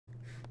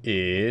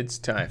It's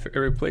time for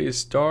Eric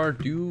Plays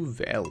Stardew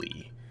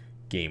Valley.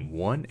 Game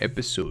 1,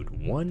 Episode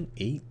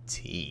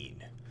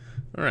 118.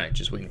 Alright,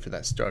 just waiting for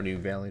that Stardew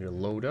Valley to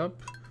load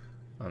up.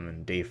 I'm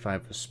in day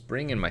 5 of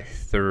spring in my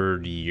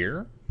 3rd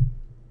year.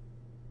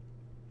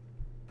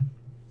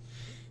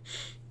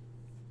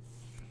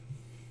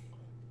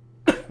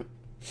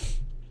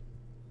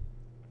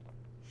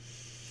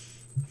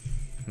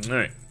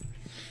 Alright.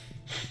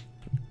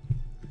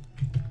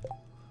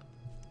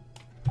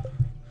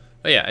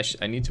 Oh yeah,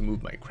 I need to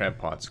move my crab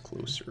pots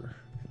closer.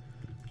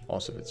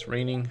 Also, if it's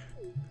raining,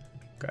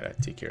 gotta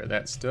take care of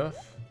that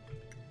stuff.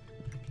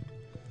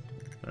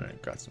 Alright,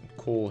 got some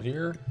coal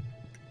here.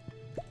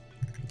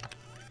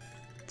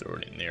 Throw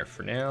it in there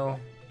for now.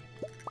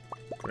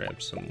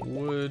 Grab some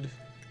wood.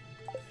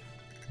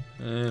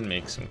 And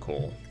make some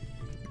coal.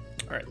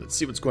 Alright, let's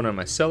see what's going on in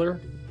my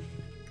cellar.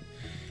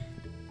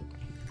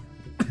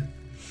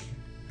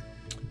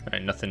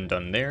 Alright, nothing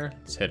done there.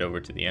 Let's head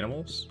over to the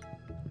animals.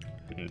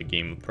 And the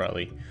game will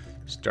probably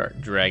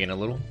start dragging a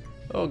little.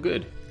 Oh,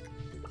 good.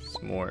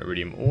 Some more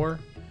iridium ore.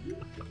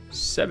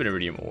 7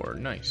 iridium ore.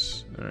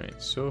 Nice.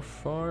 Alright, so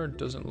far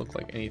doesn't look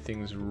like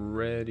anything's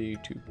ready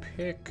to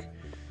pick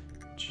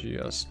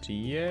just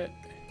yet.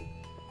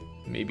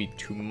 Maybe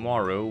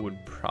tomorrow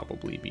would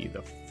probably be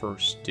the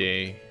first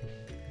day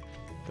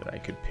that I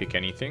could pick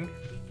anything.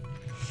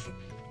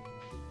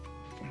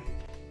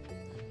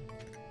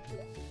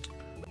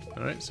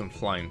 Alright, some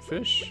flying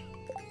fish.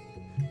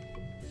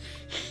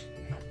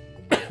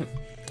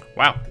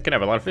 Wow, I can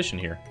have a lot of fish in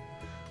here.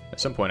 At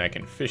some point I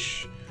can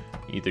fish,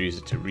 either use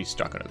it to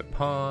restock another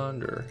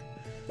pond or...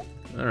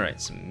 Alright,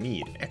 some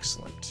mead,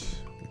 excellent.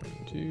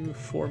 1, 2,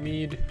 4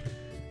 mead.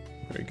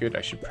 Very good,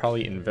 I should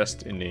probably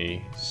invest in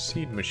a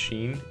seed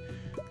machine.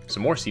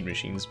 Some more seed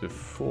machines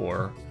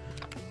before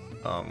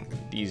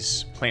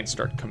these plants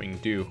start coming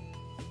due.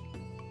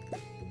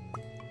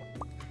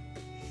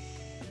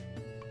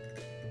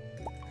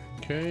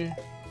 Okay.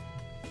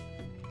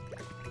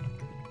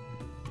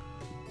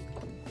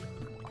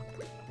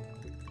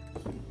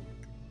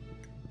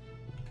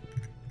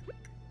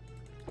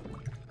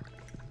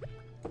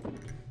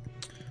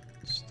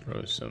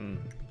 Throw some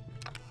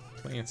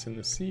plants in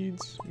the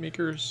seeds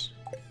makers.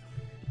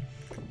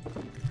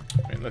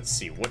 And let's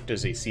see, what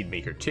does a seed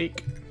maker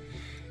take?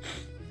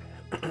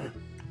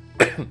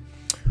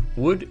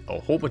 Wood, a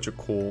whole bunch of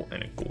coal,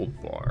 and a gold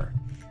bar.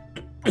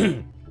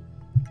 Maybe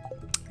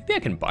I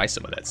can buy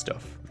some of that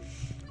stuff.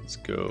 Let's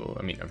go.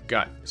 I mean, I've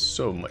got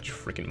so much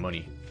freaking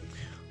money.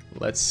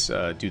 Let's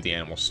do the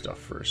animal stuff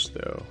first,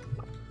 though.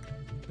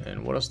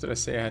 And what else did I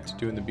say I had to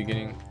do in the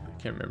beginning?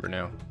 I can't remember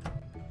now.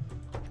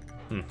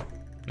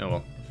 Oh well,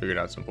 I'll figure it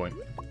out at some point.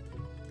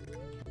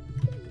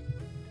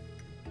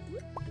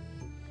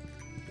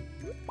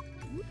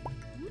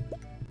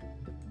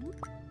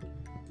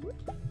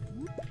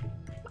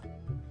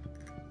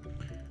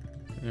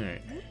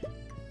 Alright.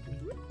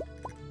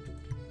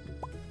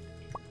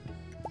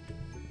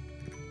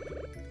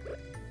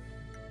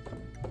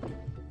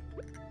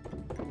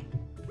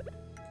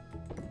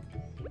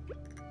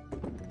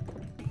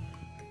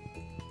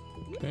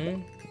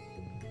 Okay.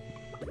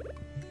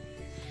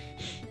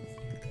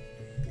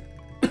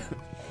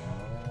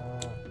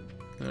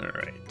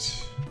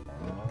 Alright.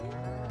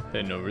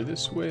 Heading over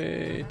this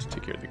way to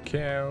take care of the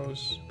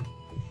cows.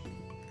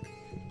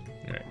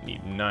 Alright,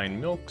 need 9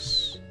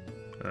 milks.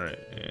 Alright,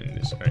 and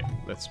this, alright,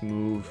 let's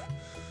move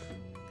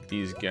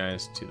these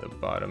guys to the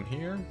bottom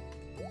here.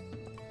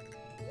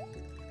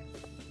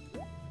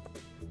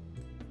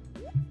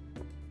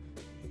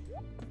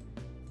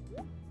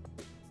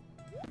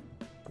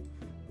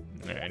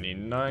 Alright, I need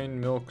 9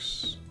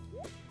 milks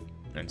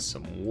and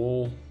some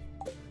wool.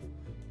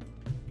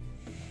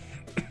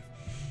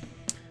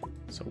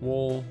 So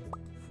wool,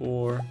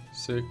 4,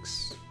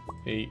 6,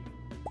 8,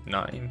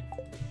 9.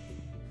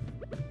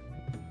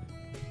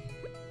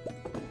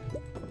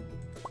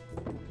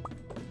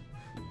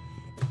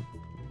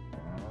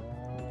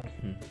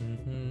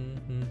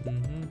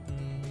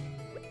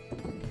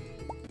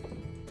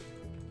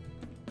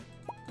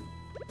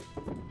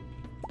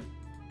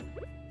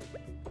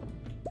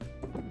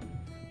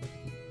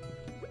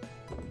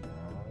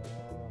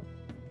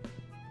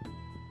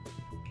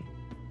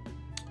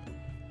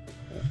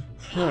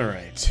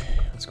 Alright,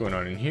 what's going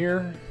on in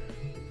here?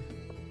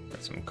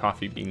 Got some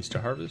coffee beans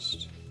to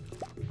harvest.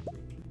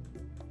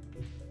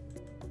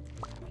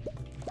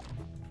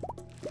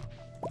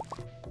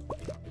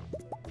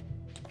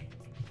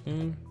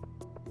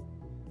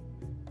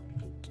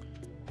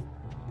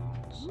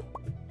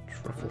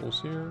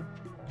 Truffles here.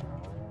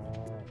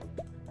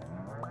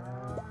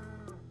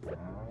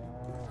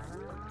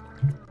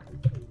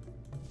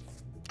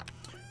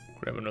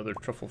 Grab another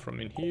truffle from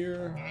in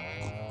here.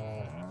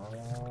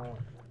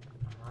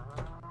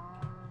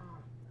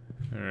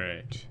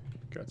 Alright,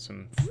 got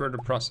some further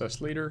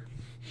process later.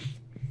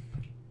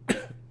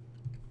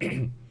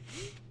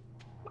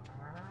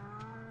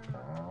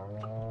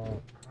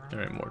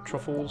 Alright, more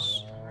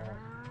truffles.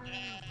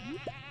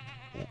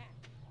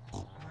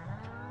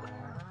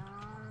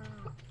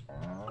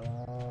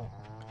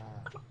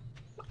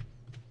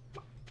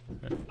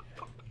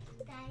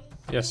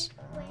 Yes.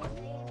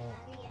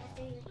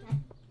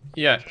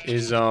 Yeah.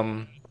 Is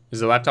the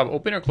laptop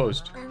open or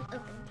closed? Open.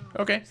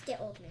 Okay. Still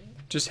open.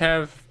 Just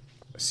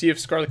see if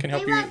Scarlet can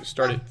help you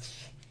start it.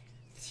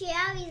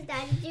 Cherries,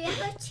 Daddy. Do you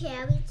have a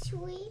cherry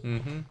tree?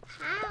 Mm-hmm.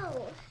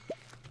 How?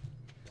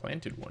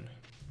 Planted one.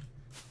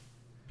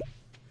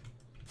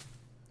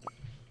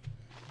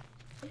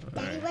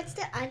 Daddy, Alright. what's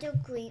the other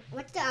green?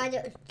 What's the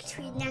other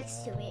tree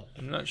next to it?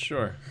 I'm not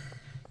sure.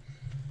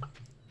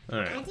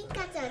 Alright. I think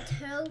that's a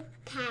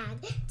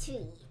topaz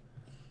tree.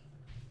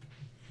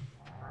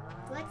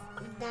 What's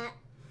that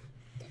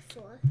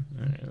for?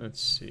 Alright,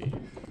 let's see.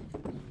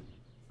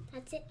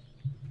 That's it.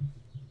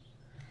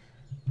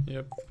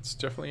 Yep, it's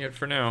definitely it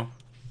for now.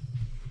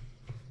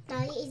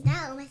 Daddy, it's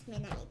not almost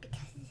midnight because...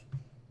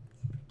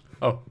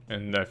 Oh,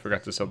 and I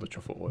forgot to sell the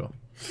truffle oil.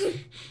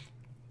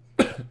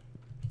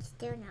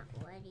 Still not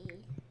ready.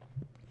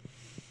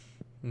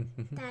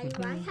 Daddy,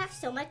 why you have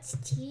so much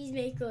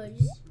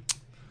cheesemakers?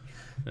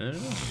 I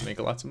don't know, make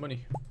lots of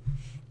money.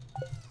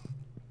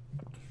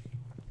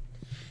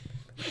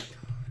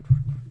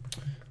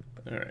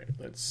 Alright,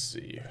 let's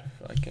see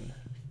if I can...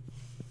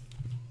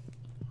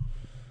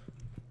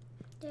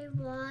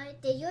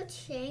 Did you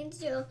change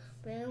your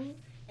room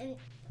and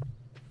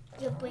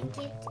your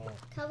blanket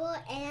cover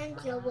and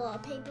your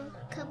wallpaper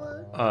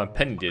cover?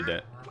 Penny did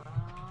that.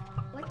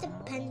 What's a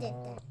pen did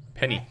that?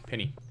 Penny.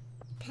 Penny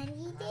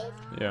did?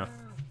 Yeah.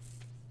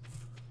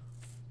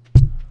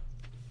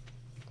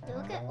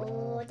 Look at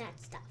all that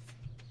stuff.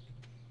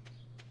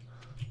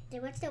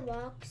 Then what's the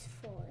rocks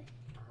for?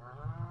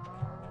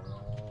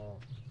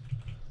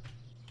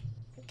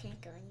 I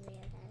can't go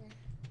anywhere.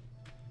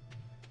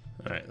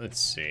 Alright, let's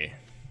see.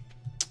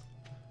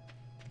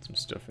 Some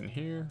stuff in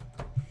here.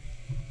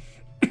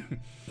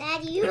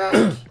 Daddy,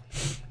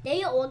 did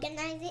you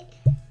organize it?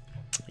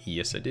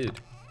 Yes, I did.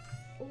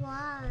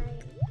 Why?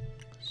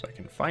 So I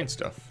can find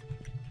stuff.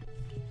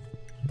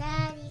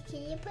 Daddy,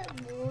 can you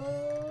put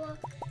more?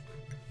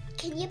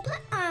 Can you put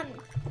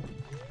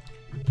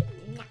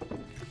no.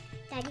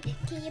 Daddy,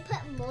 can you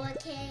put more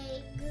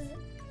cakes?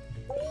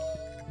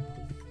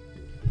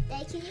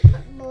 Daddy, can you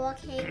put more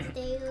cakes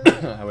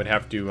there? I would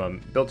have to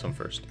build some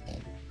first.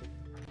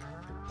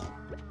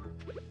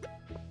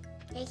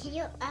 Daddy, can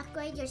you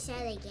upgrade your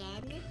set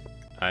again?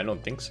 I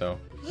don't think so.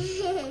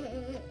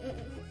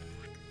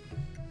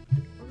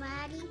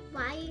 Daddy,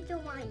 why you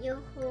don't want your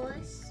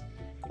horse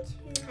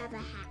to have a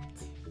hat?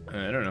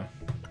 I don't know.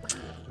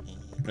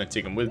 I'm gonna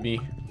take him with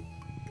me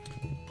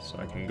so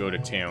I can go to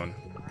town.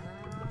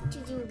 To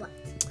do what?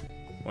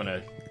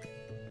 Wanna...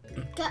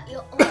 Got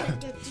your own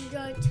dirty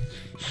dirt.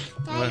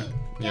 Daddy,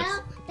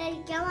 Yes.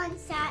 Daddy, go on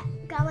sat,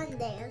 go on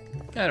there.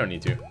 I don't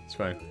need to. It's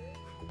fine.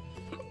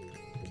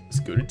 Let's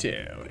go to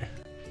town.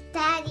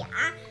 Daddy,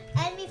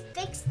 let me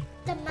fix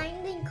the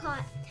mining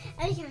cart.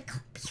 And we're gonna go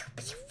pew,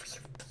 pew,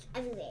 pew, pew,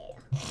 everywhere.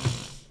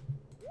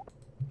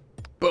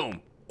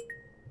 Boom.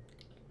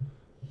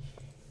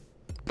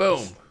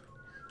 Boom.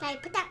 Daddy,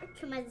 put that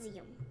to my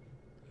museum.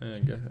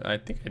 I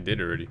think I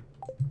did already.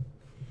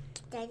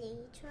 Daddy,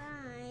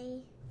 try.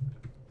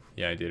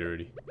 Yeah, I did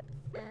already.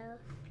 Oh.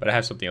 But I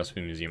have something else for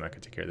the museum. I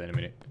could take care of that in a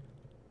minute.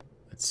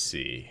 Let's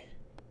see.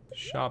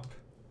 Shop.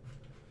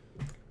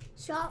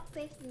 Shop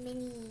with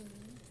mini.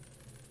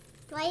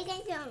 Why are you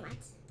guys so much?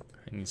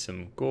 I need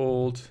some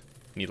gold.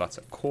 Need lots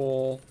of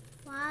coal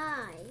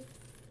Why?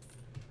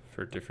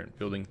 for different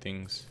building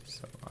things.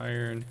 Some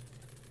iron.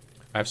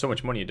 I have so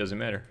much money, it doesn't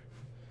matter.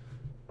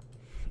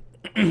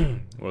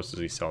 What else does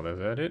he sell? Is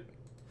that it?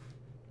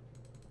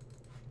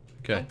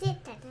 Okay. That's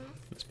it, Dada.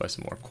 Let's buy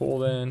some more coal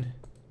then.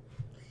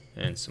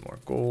 And some more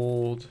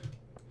gold.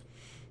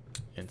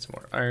 And some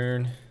more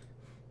iron.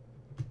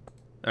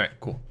 Alright,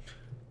 cool.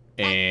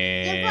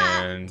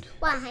 And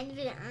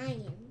 100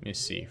 iron. let me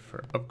see.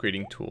 For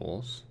upgrading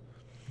tools.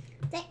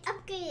 They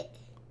upgrade.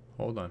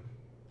 Hold on.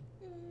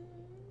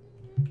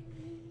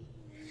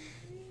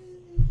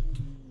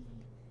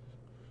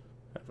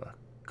 I have a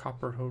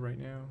copper hoe right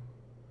now.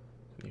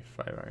 I need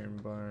 5 iron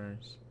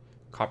bars.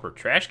 Copper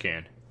trash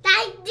can.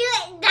 Daddy, do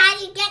it.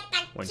 Daddy, get the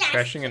When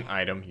trash trashing an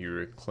item, you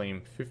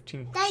reclaim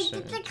 15%. Daddy,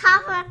 get the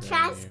copper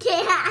trash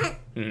can.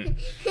 Mhm.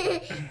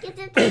 Get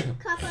the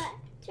copper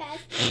trash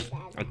can,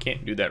 Daddy. I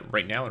can't do that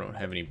right now. I don't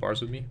have any bars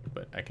with me,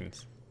 but I can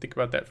think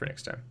about that for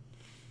next time.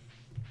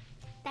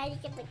 Daddy,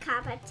 get the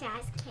copper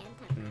trash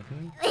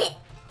can. Mhm.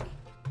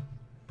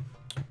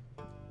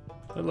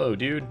 Hello,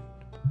 dude.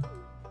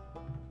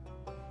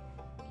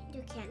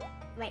 You can't.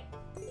 Wait.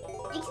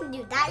 You can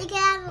do that. You can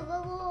have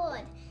a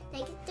reward. They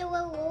get the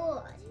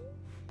reward.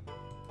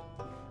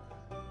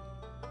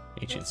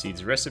 Ancient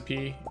Seeds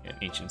recipe and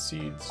Ancient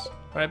Seeds.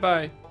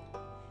 Bye-bye.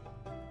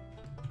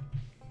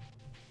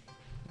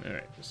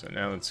 Alright, so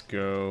now let's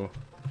go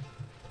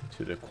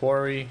to the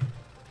quarry.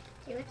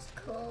 See what's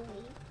cool.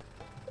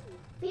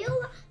 We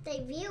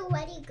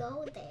already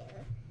go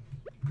there.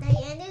 They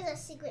ended a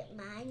secret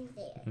mine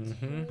there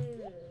Mhm.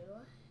 too.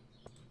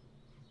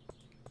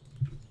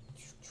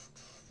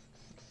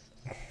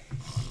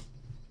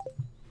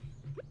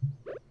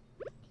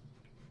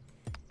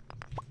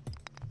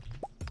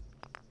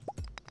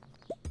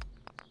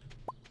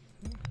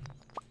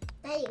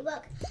 Hey,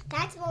 look,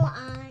 that's more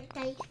on.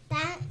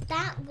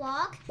 That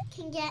rock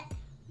can get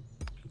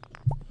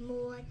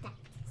more that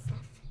stuff.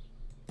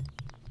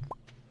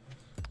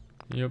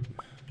 Yep.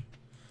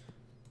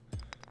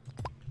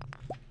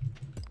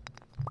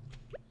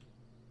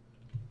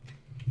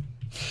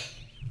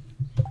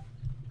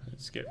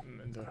 Let's get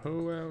the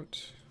hoe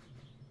out.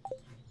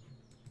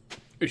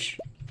 Ish.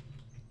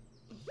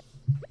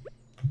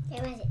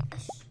 There was it.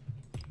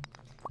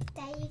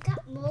 Daddy, you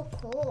got more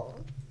coal.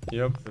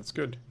 Yep, that's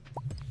good.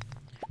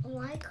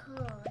 Why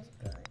coal is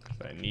good?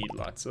 I need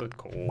lots of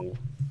coal.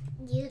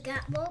 You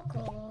got more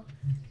coal.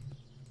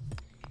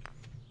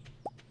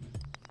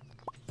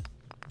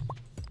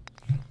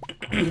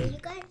 You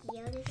guys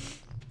yelled again?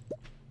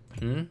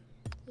 Hmm?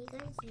 You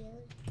guys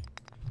yelled?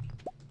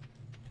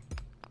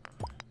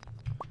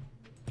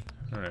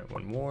 Alright,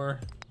 one more.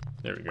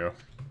 There we go.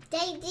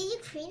 Daddy, did you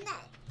clean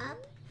that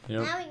up?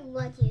 Yep. Now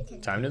what you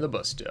can Time to the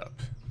bus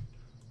stop.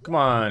 Come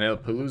on, El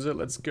Palooza,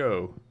 let's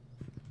go.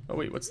 Oh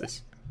wait, what's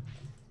this?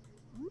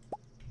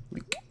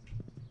 Leek.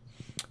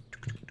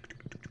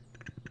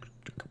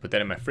 Put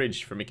that in my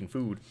fridge for making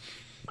food.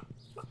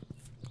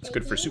 It's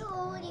good for soup.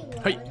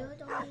 Hey.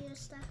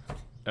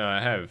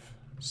 I have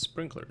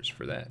sprinklers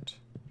for that.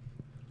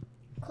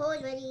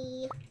 Coal's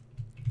ready.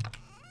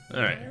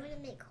 Alright. I want to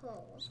make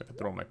coal. So I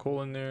throw my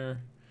coal in there.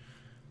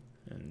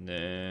 And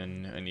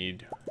then I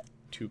need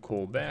 2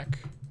 coal back.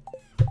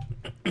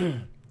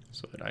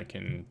 So that I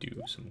can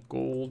do some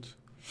gold.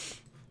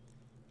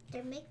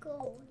 Then make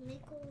gold.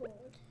 Make gold.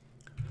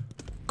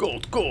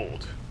 Gold,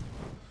 gold!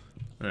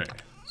 Alright,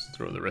 let's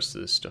throw the rest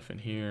of this stuff in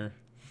here.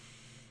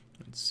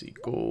 Let's see,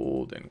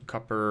 gold and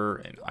copper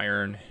and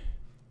iron.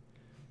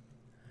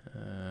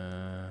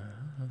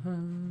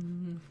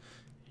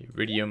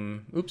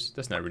 Iridium. Oops,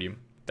 that's not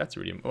iridium. That's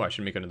iridium. Oh, I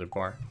should make another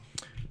bar.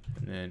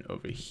 And then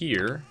over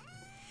here,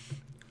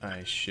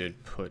 I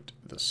should put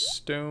the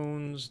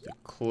stones, the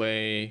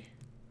clay,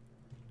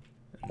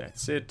 and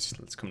that's it.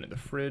 Let's come to the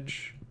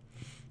fridge.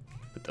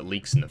 Put the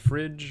leeks in the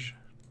fridge.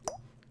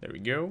 There we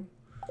go.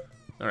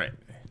 Alright,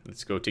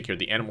 let's go take care of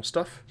the animal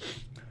stuff.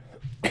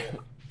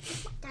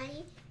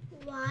 Daddy,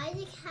 why do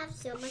they have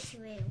so much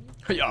room?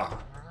 Hiya!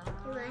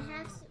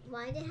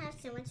 Why do they have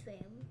so much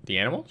room? The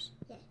animals?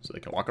 Yeah. So they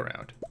can walk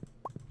around.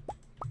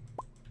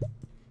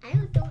 I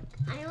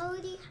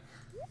already.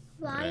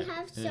 Why Right,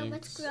 have so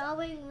much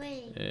growing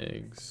room?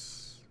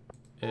 Eggs.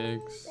 Oh,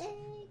 Eggs.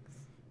 eggs.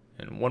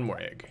 And one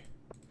more egg.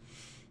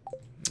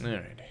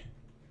 Alright.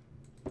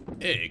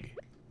 Egg.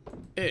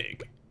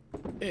 Egg.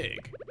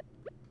 Egg.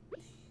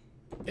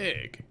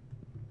 Egg.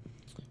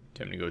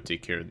 Time to go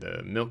take care of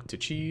the milk to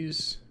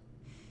cheese.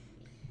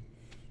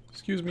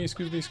 Excuse me,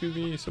 excuse me, excuse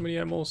me. So many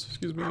animals.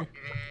 Excuse me.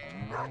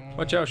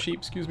 Watch out, sheep.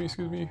 Excuse me,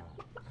 excuse me.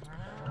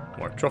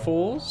 More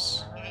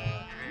truffles.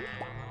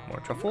 More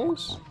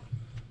truffles.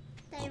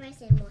 Daddy, I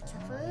said more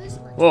truffles.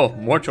 Whoa,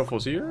 more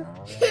truffles here.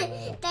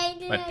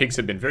 Daddy, My pigs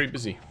have been very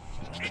busy.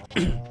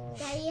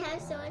 Daddy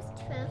has so much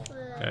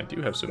truffles. I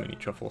do have so many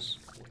truffles.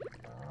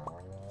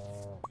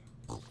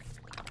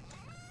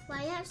 Why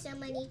do you have so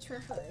many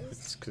truffles?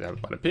 It's because I have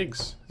a lot of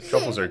pigs.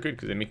 Truffles are good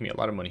because they make me a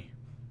lot of money.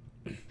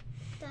 Daddy,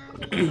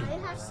 why do you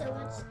have so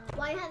much?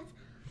 Why do you have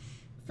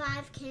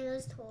 5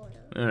 candles total?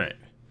 Alright.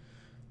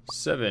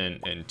 7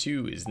 and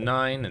 2 is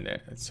 9, and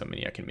that's how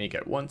many I can make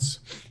at once.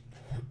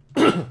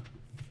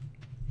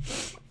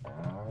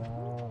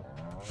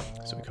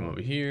 So we come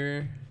over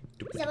here.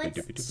 So much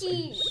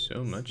cheese.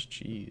 So much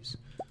cheese.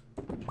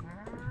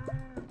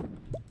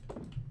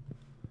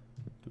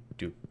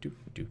 Doop, doop,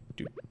 doop,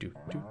 doop, doop,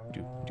 doop,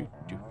 doop, doop,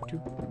 doop,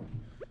 doop.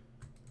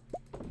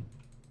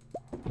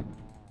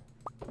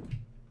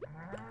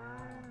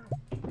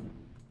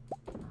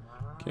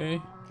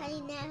 Okay.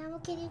 Daddy, now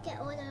can you get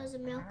all those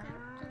milk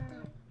out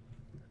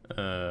of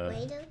there?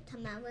 Tomato,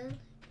 tomato.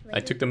 I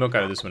took the milk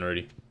out of this one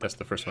already. That's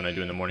the first one I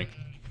do in the morning.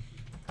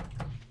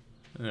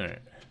 Alright.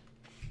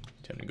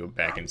 Time to go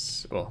back and...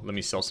 Well, let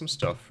me sell some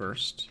stuff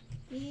first.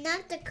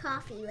 Not the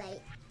coffee,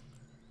 right?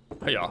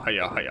 Hiya,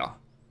 hiya, hiya.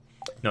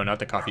 No, not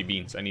the coffee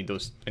beans. I need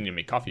those. I need to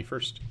make coffee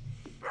first.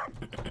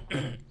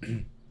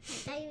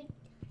 Daddy,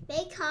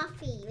 make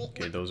coffee.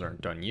 Okay, those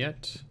aren't done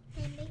yet.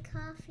 Daddy, make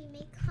coffee,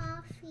 make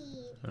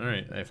coffee.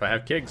 Alright, if I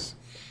have kegs.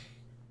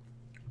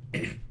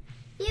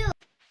 You.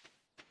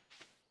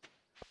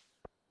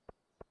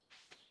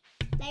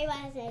 Daddy, what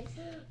I said,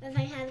 if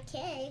I have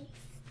kegs.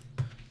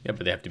 Yeah,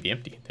 but they have to be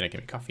empty. Then I can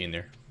make coffee in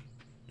there.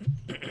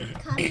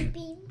 Coffee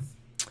beans.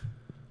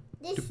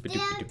 They're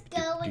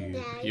still going,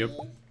 Daddy. Yep.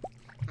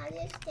 How are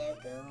they still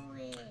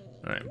going?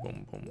 Alright,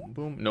 boom, boom,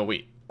 boom. No,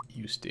 wait.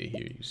 You stay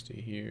here, you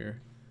stay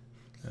here.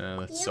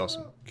 Let's sell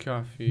some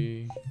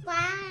coffee.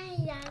 Why,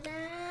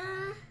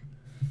 Dada?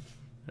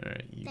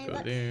 Alright, you They go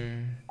look-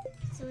 there.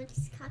 So much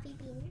coffee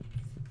beans.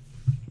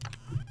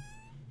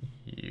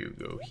 You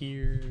go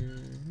here.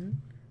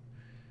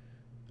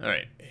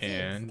 Alright,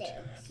 and...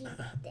 Seeds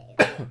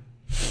there.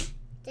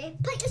 They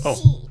put your Oh.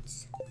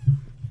 seeds.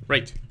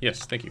 Right,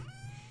 yes, thank you.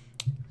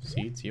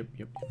 Seeds, yep,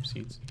 yep, yep,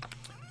 seeds.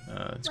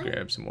 Let's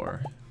grab some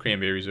more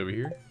cranberries over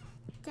here.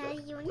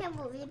 Daddy, you only have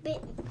a little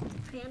bit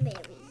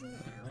cranberries now.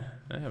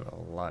 I have a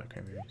lot of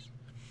cranberries.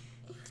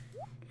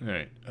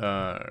 Alright,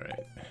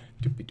 alright.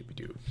 Doopy doopy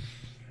doo.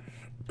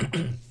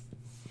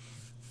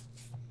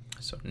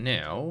 So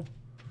now,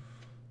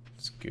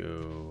 let's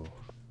go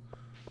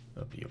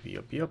uppy, uppy,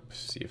 uppy, up.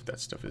 See if that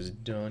stuff is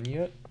done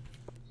yet.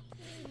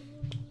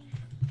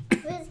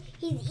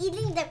 He's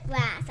eating the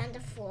grass on the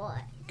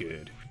floor.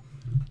 Good.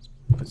 Let's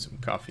put some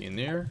coffee in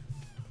there.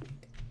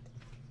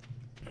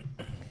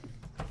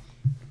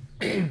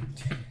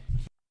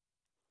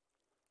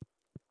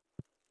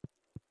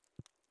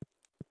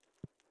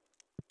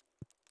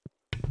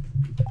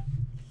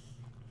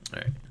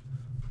 Alright,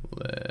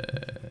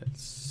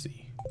 let's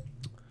see.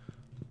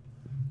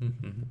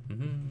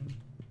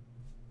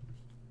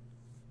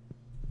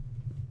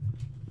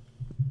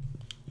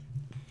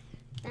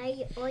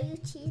 Daddy, all you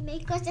cheese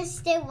makers are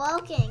still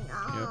working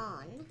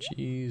on. Yep.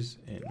 Cheese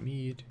and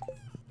meat.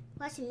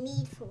 What's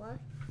meat for?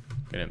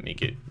 Gonna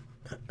make it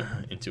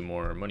into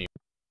more money.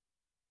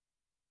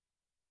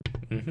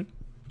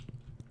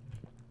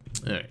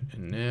 Alright,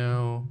 and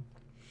now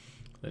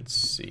let's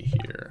see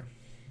here.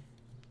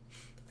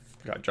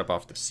 Gotta drop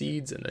off the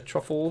seeds and the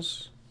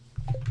truffles.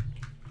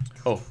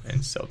 Oh,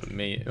 and sell the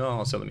mayonnaise. Oh,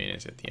 I'll sell the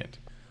mayonnaise at the end.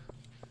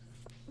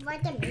 Why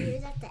the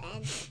mayonnaise at the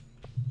end?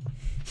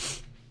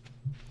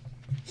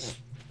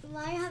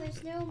 Why have a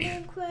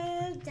snowman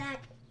crabs?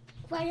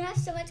 Why do you have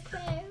so much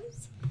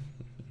crabs?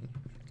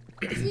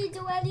 Seeds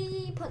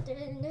already. Put it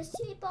in the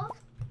seed box.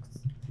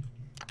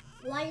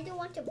 Why do you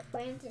want to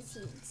plant the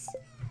seeds?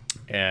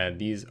 And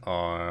these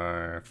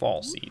are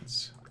fall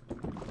seeds.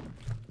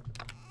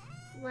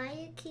 Why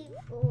do you keep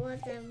all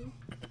of them?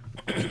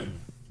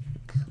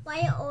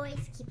 Why you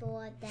always keep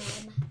all of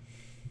them?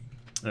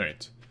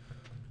 Alright.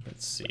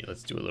 Let's see.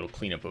 Let's do a little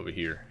cleanup over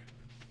here.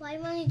 Why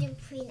you want to do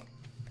cleanup?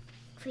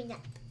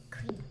 Cleanup.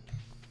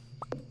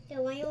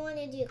 So why you want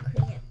to do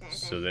cleanup that?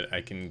 So that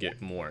I can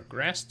get more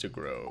grass to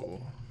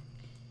grow.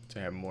 To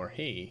have more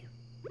hay.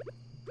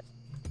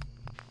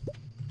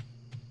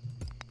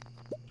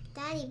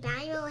 Daddy,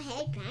 buy more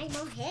hay, buy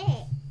more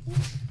hay.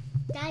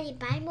 Daddy,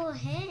 buy more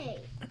hay.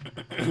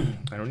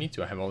 I don't need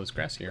to. I have all this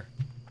grass here.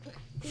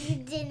 You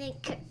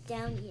didn't cut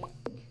down yet.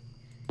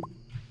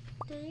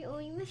 Daddy,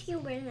 only if you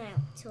run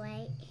out,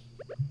 right?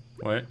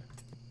 What?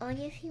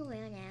 Only if you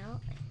run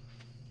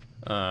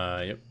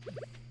out. Yep.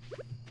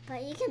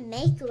 But you can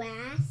make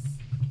grass.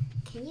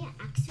 Can you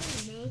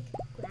actually make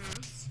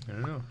grass? I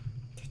don't know.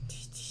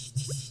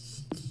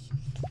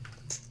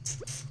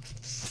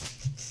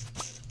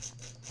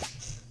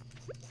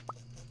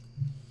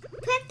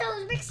 Plant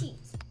those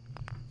mixies.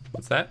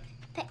 What's that?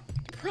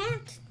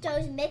 Plant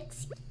those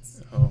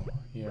mixies. Oh,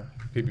 yeah.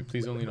 Baby,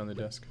 please don't lean on the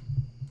desk.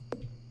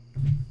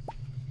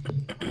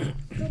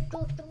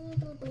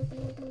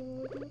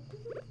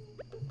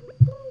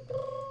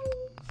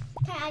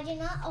 Okay, I did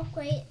not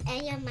upgrade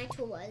any of my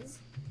tools.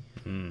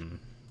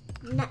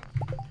 No.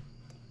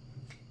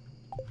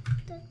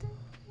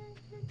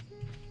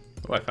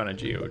 Oh, I found a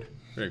geode.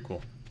 Very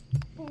cool.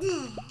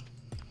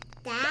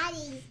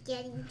 Daddy's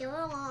getting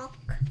dark.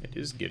 It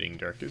is getting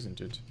dark,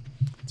 isn't it?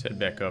 Let's head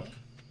back up.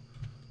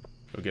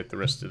 Go get the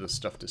rest of the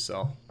stuff to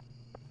sell.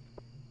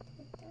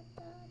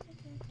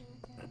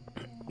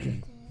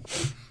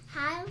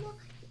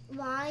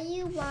 Why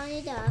you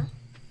wanted a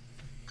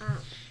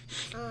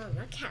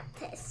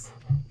cactus?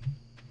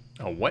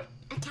 A what?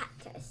 A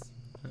cactus.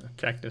 A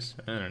cactus?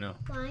 I don't know.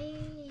 Why?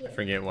 I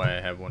forget why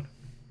I have one.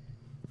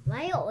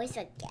 Why you always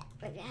forget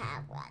when you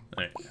have one?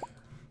 Alright.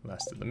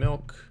 Last of the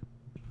milk.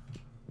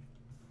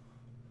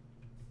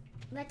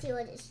 Let's see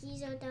what the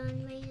seeds are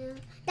done right now.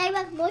 They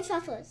have more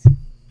truffles.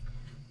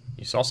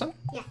 You saw some?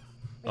 Yeah.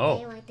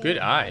 Oh, good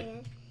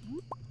eye.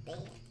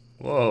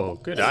 Whoa,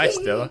 good eye,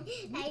 Stella.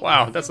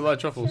 Wow, that's a lot of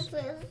truffles.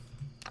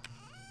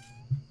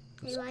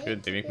 That's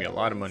good. They make me a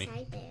lot of money.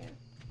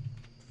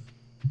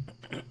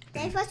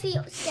 Then first we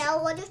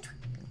sell one of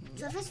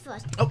truffles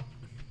first. Oh.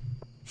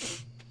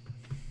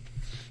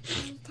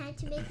 Time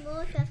to make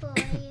more truffle oil.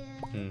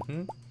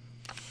 Mm-hmm.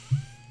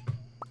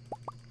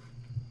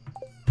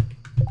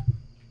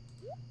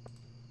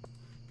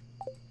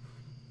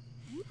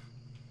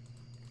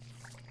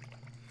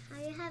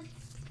 I have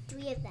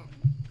 3 of them.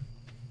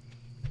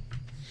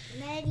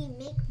 Maybe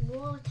make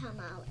more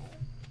tomorrow.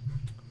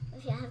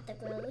 If you have the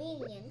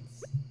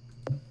ingredients.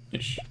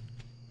 Ish.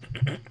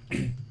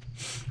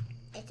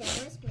 It's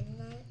almost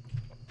midnight.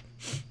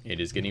 It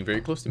is getting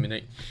very close to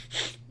midnight.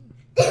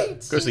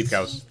 Go sleep,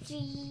 cows.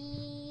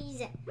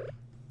 Cheese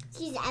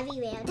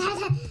everywhere.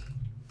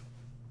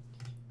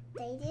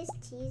 They just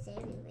cheese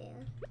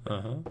everywhere.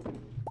 Uh-huh.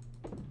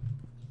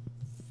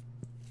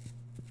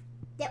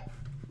 Yep.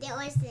 There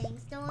was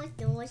things. Snores.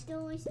 There was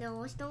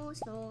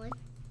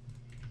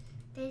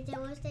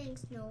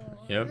things. Snore.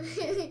 Yep.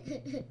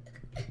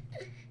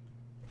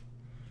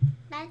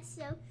 That's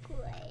so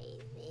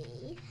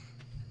crazy.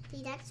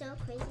 See, that's so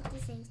crazy to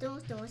sing. Snore.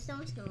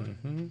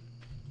 Mm-hmm.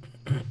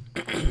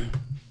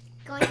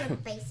 Go in the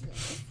basement.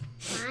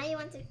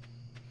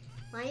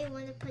 Why you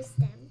want to push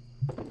them?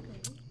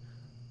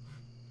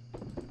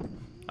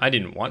 I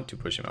didn't want to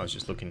push him. I was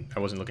just looking. I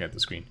wasn't looking at the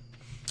screen.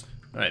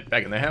 All right,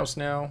 back in the house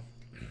now.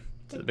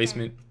 To the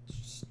basement.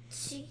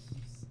 Cheese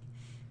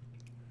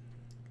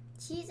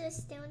is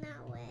still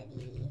not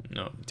ready.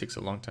 No, it takes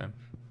a long time.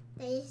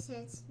 They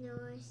said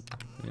snores.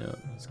 Yeah,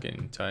 it's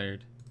getting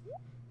tired.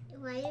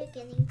 Why are you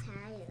getting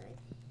tired?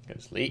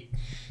 It's late,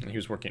 and he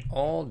was working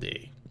all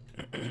day.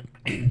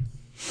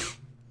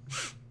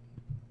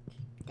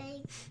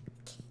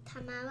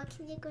 Tomorrow,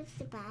 can you go to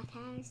the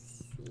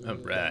bathhouse? All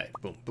right,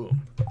 boom,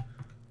 boom.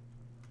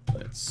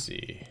 Let's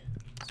see.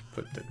 Let's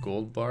put the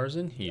gold bars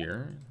in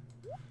here,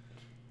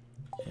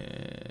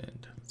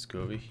 and let's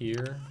go over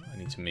here. I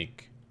need to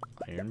make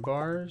iron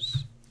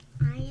bars.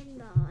 Iron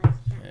bars.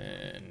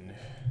 And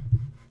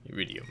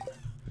iridium.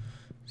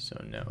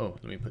 So now, oh,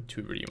 let me put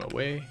 2 iridium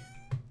away.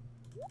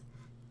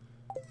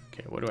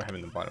 Okay, what do I have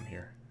in the bottom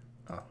here?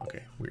 Oh,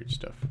 okay, weird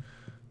stuff.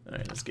 All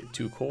right, let's get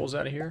 2 coals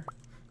out of here.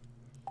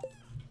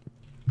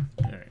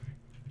 All right,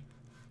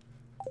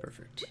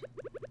 perfect.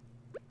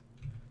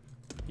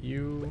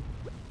 You,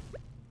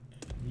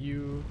 and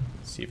you.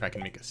 Let's see if I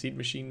can make a seed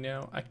machine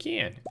now. I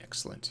can.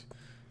 Excellent.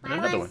 And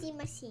another one. Seed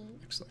machine.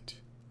 Excellent.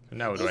 So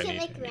now what do I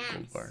need? I need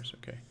gold bars.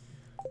 Okay.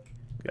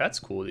 That's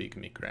cool that you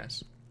can make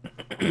grass.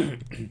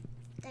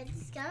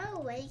 Let's go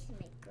away to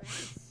make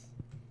grass.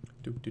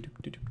 Doop, doop,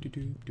 doop, doop, doop,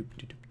 doop, doop,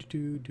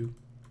 doop, doop.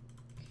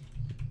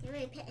 You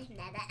want to pet him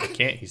that? I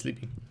can't. He's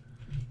sleeping.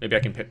 Maybe I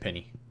can pet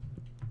Penny.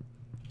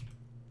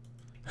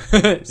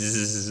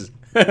 Zzz.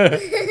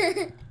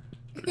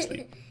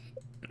 Sleep.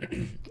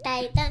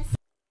 Daddy, don't.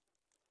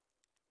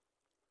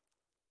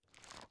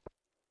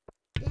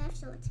 You have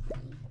so much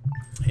money.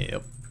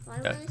 Yep. Why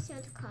do I want to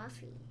sell the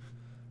coffee?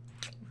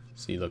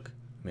 See, look.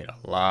 Made a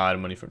lot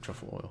of money from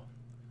truffle oil.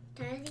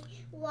 Daddy,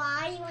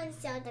 why do you want to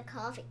sell the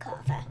coffee?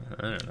 I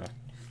don't know.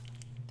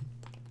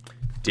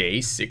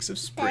 Day 6 of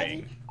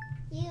spring.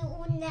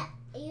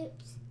 Daddy,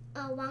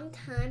 a long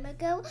time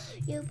ago,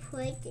 you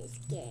played this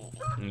game.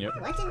 Yep.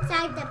 What's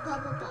inside the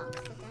bubble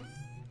box?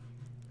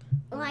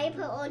 Why you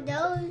put all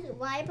those?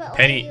 Why put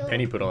Penny, all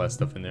Penny put all that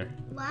stuff in there.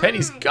 Why?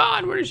 Penny's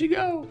gone. Where did she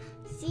go?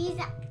 She's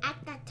at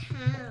the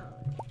town.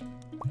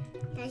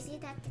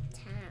 She's at the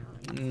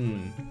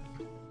town.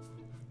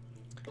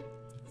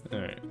 All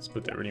right, let's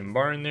put that iridium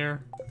bar in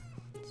there.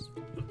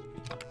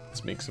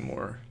 Let's make some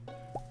more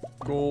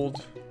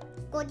gold.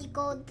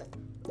 Gold.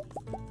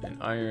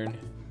 And iron.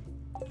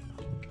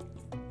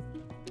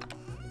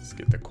 Let's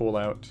get the coal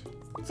out.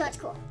 So it's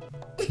cool.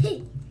 That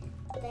is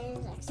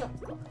like so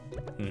cool.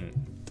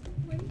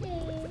 One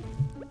day,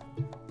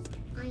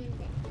 I am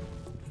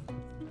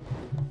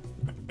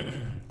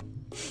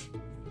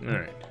there.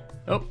 Alright.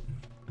 Oh,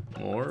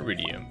 more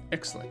iridium.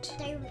 Excellent.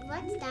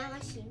 What's that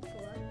machine for?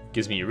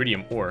 Gives me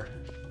iridium ore.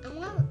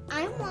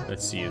 I want.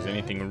 Let's see, is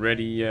anything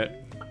ready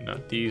yet?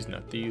 Not these,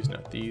 not these,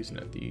 not these,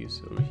 not these.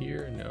 Over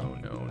here? No.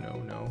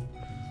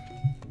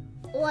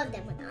 All of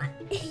them are not.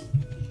 I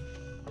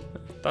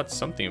thought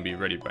something would be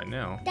ready by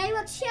now. They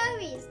were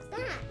cherries.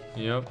 That.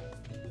 Yep.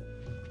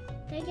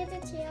 They get the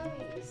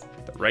cherries.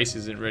 The rice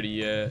isn't ready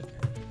yet.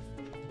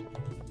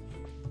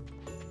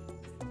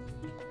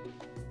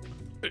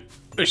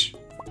 Ush.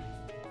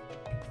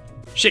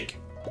 Shake.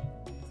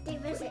 They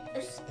was it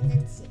and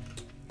then shake.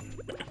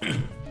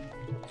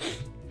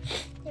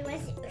 They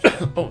was it.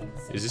 Oh,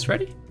 is this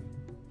ready?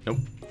 Nope.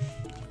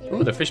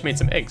 Oh, the fish made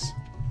some eggs.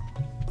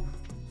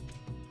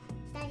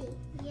 Daddy,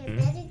 you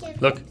better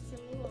give Look. them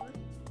some more.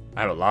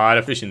 I have a lot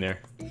of fish in there.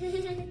 Daddy,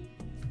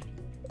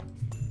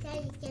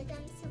 give them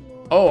some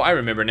more. Oh, I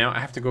remember now. I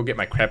have to go get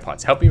my crab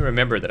pots. Help me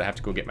remember that I have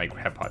to go get my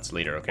crab pots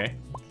later, okay?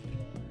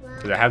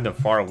 Because I have them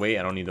far away.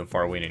 I don't need them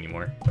far away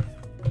anymore.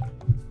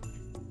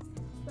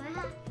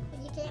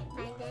 You can't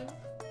find them.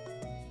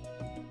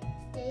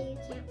 You can't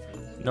find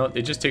them. No,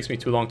 it just takes me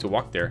too long to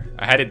walk there.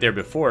 I had it there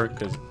before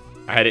because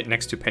I had it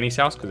next to Penny's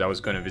house because I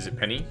was going to visit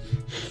Penny.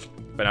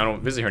 But I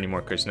don't visit her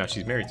anymore because now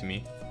she's married to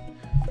me.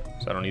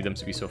 So I don't need them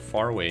to be so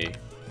far away.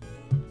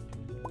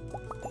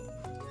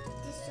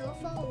 They're so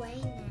far away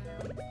now.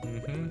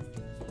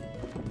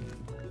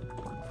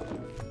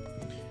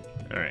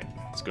 Alright,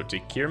 let's go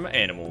take care of my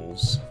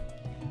animals.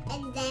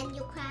 And then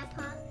your crab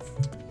pots.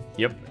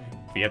 Yep.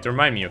 But you have to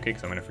remind me, okay?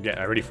 Because I'm going to forget.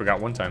 I already forgot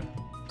one time. I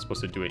was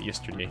supposed to do it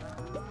yesterday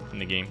in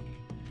the game.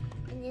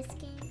 In this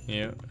game?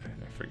 Yeah,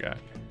 I forgot.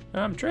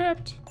 I'm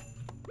trapped.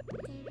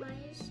 Okay, why are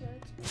you so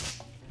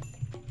trapped?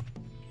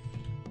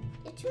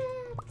 You're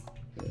trapped.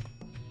 Okay.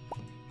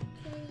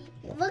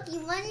 Look,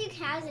 one of your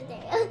cows are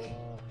there.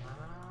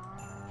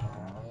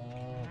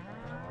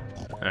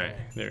 Alright,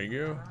 there we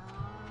go.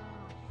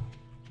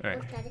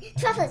 Alright.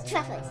 Truffles.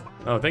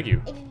 Oh, thank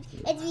you.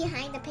 It's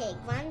behind the pig.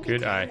 One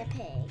Good eye. behind the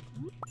pig.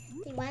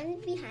 The one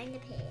behind the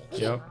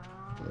pig. Yep.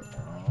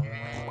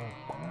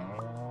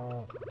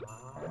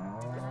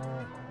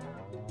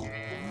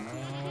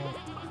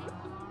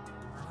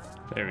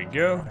 There we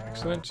go.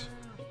 Excellent.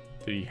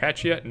 Did he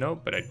hatch yet? No,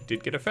 but I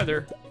did get a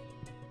feather.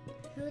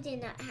 Who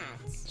did not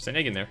hatch? There's an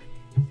egg in there.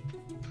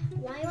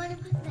 Why do you want to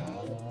put the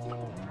egg?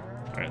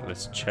 Alright,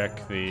 let's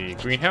check the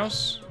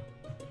greenhouse.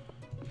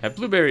 Have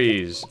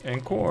blueberries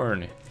and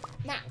corn.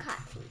 Not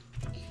coffee.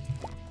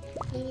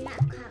 Maybe not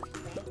coffee,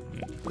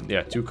 right?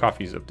 Yeah, 2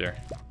 coffees up there.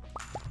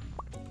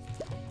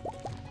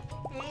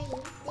 Hey,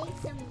 take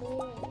some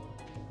more.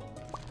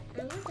 I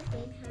want the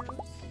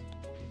greenhouse.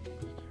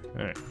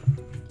 Alright.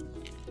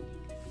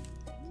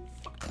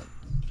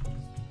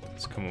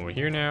 Let's come over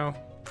here now.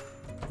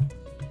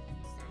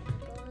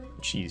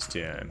 Cheese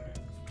time.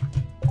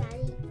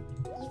 Daddy,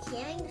 you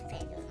carrying the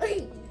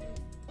feather.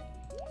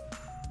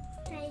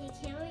 Daddy, you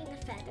carrying the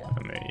feather.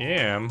 I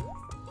am.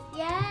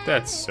 Yeah.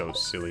 That's so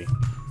silly.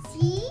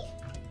 See?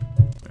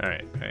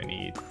 Alright, I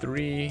need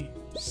 3,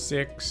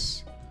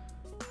 6,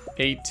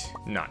 8,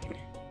 9.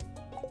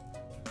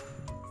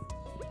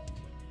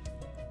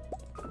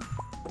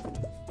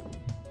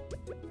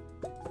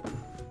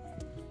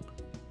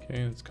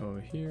 Okay, let's go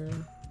over here.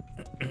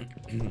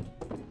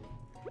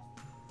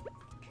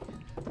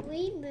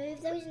 We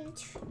moved those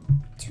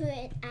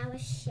into our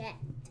shed.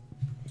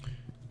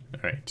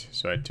 Alright,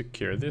 so I took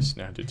care of this.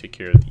 Now I have to take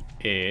care of the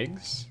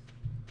eggs.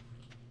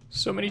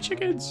 So many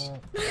chickens.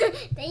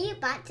 Then you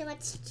bought so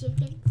much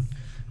chickens.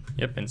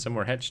 Yep, and some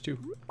were hatched too.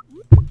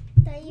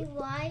 Daddy,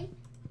 why?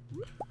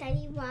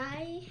 Daddy,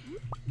 why?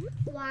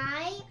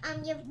 Why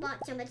you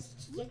bought so much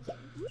chicken?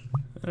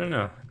 I don't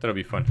know. That'll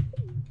be fun.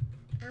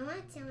 I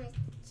want so much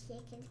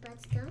chickens, but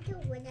it's going to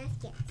win us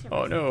get so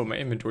Oh much. no, my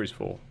inventory's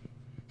full.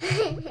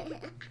 Then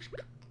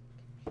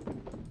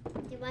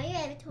why you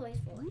have toys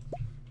for?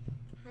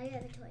 How you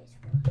have toys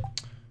for?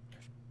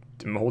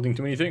 I'm holding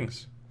too many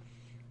things.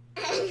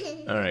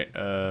 Alright,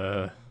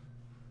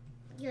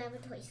 You have a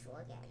toys for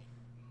again.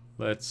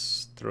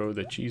 let's throw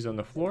the cheese on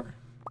the floor.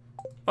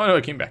 Oh no,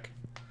 it came back.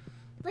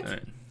 What?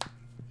 Alright,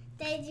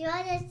 Then you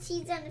want the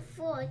cheese on the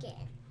floor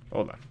again.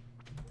 hold on.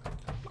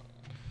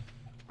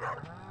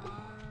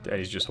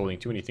 Daddy's just holding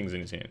too many things in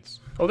his hands.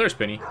 Oh, there's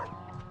Penny.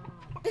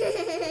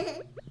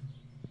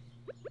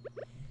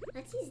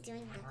 What's he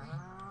doing with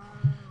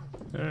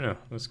that? I don't know.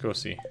 Let's go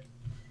see.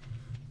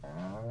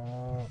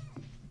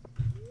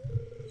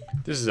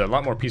 This is a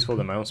lot more peaceful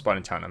than my own spot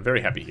in town. I'm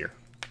very happy here.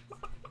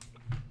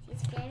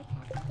 He's very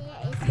happy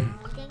there. Is he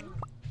reading?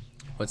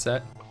 What's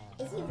that?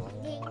 Is he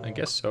reading? I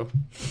guess so.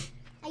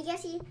 I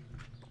guess he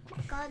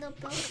got a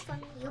book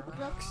from your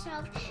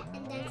bookshelf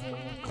and then he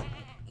read.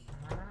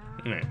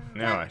 Alright,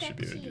 now I should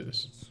be able to do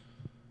this.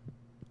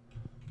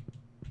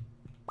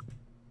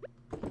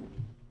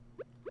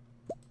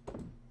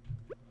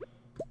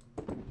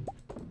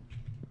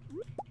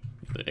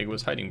 The egg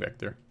was hiding back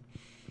there.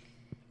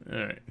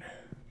 Alright.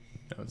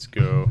 Now let's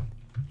go.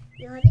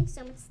 You're holding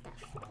so much stuff.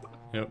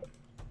 Yep.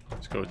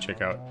 Let's go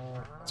check out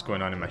what's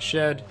going on in my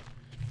shed.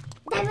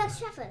 That looks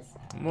truffles.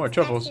 More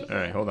truffles.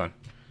 Alright, hold on.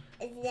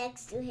 It's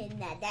next to him,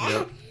 Dada.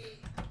 Yep.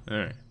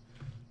 Alright.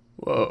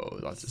 Whoa,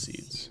 lots of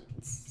seeds.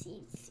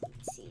 Seeds.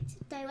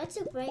 Dad, what's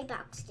the gray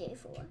box do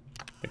for?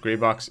 The gray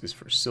box is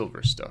for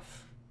silver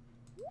stuff.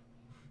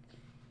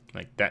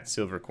 Like that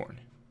silver corn.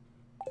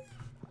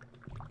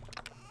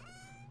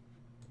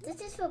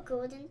 This is for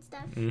golden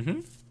stuff. Mm-hmm.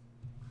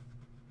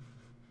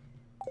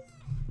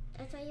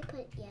 That's why you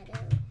put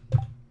yellow.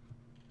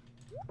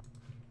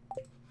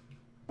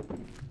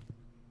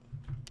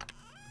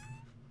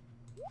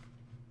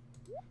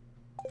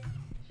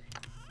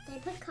 They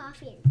put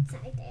coffee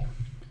inside there.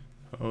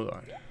 Hold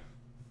on.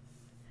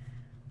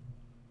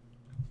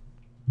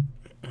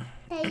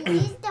 They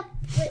use the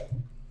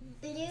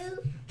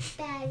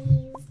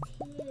blueberries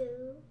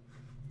too.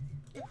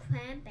 The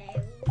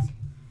cranberries.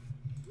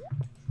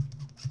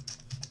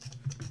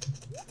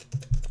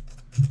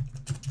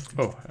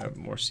 Oh, I have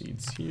more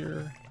seeds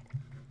here.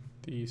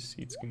 These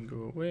seeds can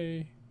go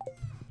away.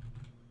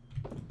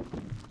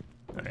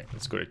 Alright,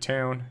 let's go to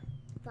town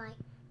Why?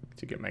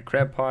 to get my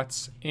crab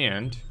pots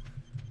and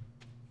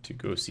to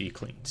go see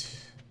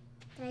Clint.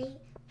 Daddy,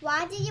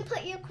 why did you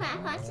put your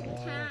crab pots in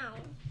town?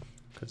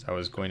 Because I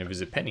was going to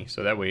visit Penny,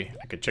 so that way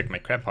I could check my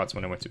crab pots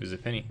when I went to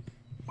visit Penny.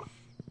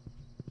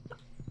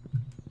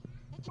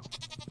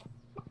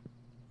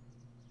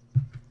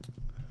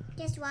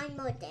 Just one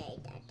more day,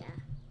 Dada.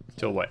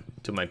 Till what?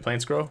 Till my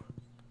plants grow?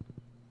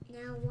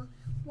 Now,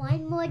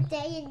 one more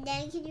day and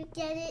then can you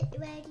get it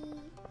ready?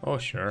 Oh,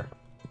 sure.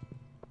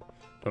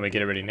 Want me to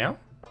get it ready now?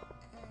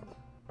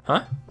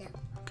 Huh? No.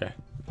 Okay.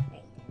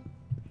 Right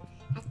now.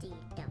 After you're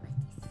done with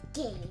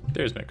this game.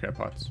 There's my crab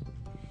pots.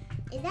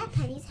 Is that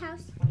Penny's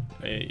house?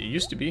 It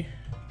used to be.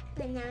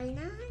 But now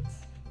not?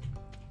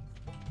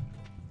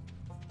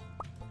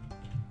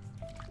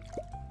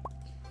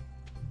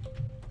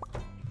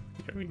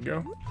 There we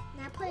go.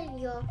 Now put in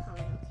your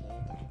pond, okay,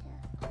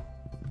 Dada?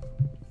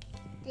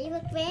 They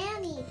were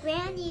Granny.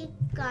 Granny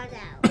got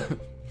out.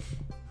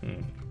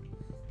 Hmm.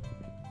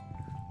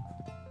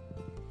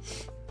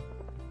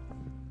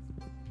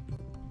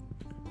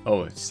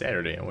 Oh, it's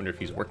Saturday. I wonder if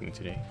he's working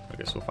today. I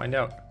guess we'll find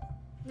out.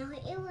 No,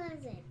 it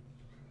wasn't.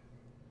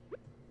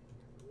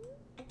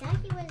 I thought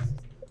he was.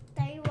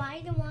 They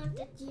didn't want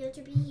the deal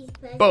to be his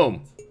present.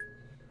 Boom!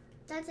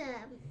 That's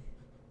a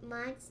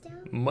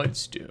milestone.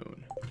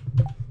 Mudstone.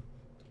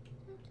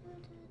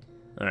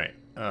 Alright.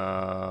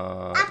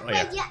 Oh Upgrade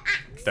yeah. your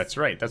axe. That's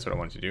right. That's what I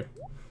wanted to do.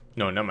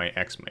 No, not my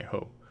axe, my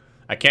hoe.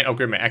 I can't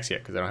upgrade my axe yet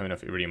because I don't have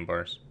enough iridium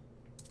bars.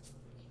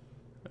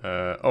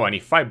 Oh, I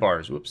need 5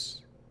 bars.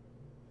 Whoops.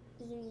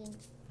 You need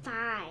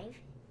 5.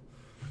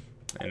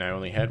 And I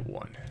only had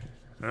 1.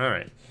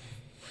 Alright.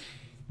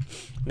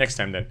 Next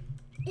time then.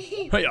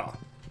 Hiya!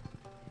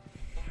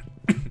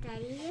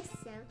 Daddy is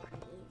so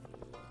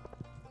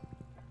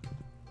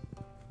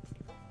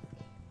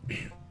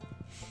crazy.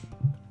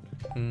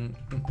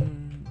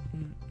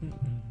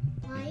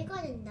 Why you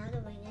got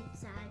another ring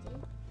inside you?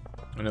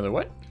 Another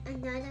what?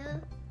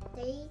 Another.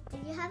 Do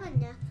you have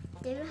enough?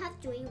 Do you have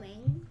 3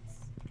 rings?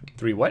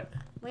 3 what?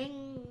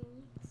 Rings.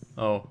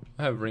 Oh,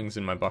 I have rings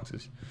in my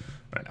boxes.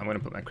 Alright, I'm gonna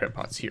put my crab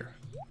pots here.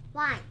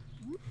 Why?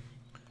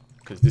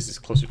 Because this is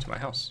closer to my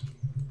house.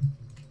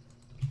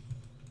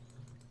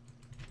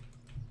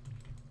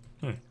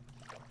 There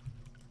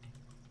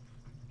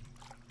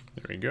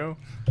we go.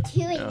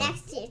 2 are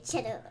next to each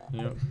other.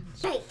 Yep.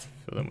 Bait.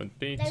 Fill them with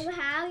bait. So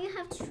how you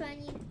have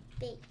 20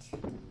 bait?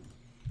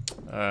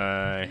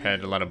 I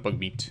had a lot of bug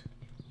meat.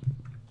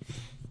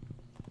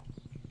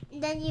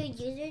 And then you use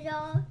it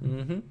all.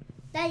 Mm-hmm.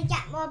 Then you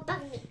get more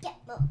bug meat. Get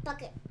more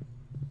bucket.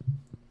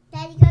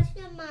 Then you go to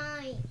the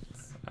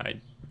mines.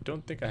 I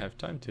don't think I have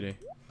time today.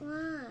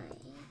 Why?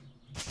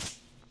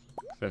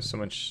 There's so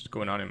much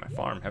going on in my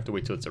farm. I have to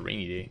wait till it's a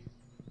rainy day.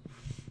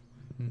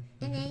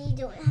 And then you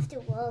don't have to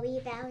worry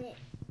about it.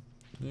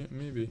 Yeah,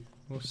 maybe.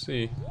 We'll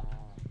see.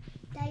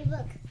 Daddy,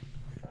 look.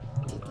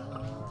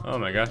 Oh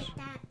my gosh.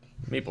 That.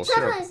 Maple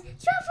syrup. Truffles!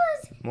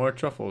 Truffles! More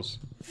truffles.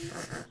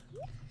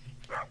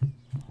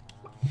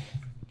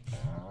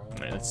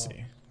 Alright, let's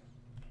see.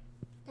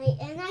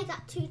 And I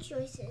got 2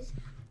 choices.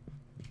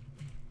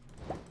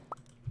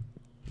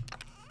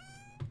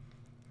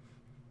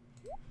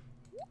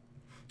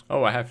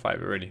 Oh, I have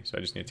 5 already, so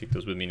I just need to take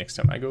those with me next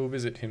time I go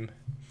visit him.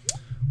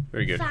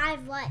 Very good.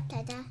 5 what,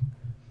 Dada?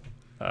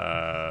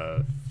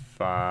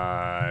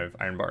 5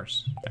 iron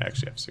bars. I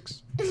actually have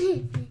 6.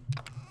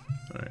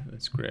 Alright,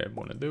 let's grab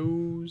one of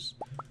those.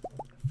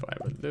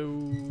 5 of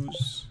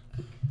those.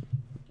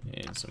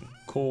 And some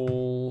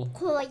coal.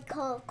 Coal.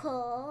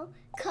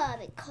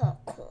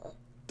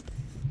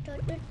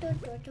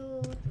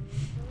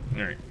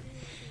 Alright.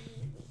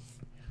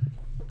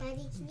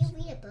 Daddy, can you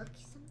read a book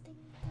or something?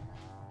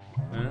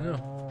 I don't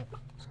know.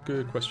 It's a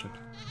good question.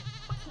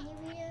 Can you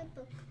read a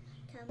book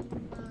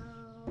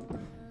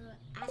tomorrow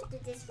after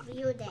this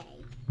real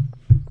day?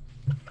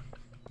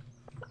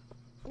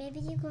 Maybe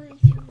you're going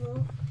to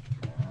work.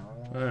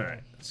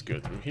 Alright, let's go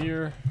through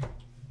here.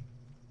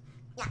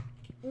 Yeah,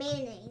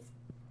 mayonnaise.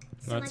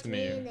 So Lots much of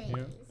mayonnaise.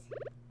 Yep.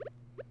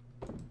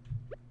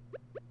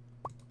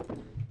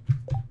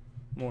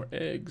 More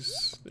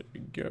eggs. There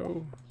we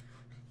go.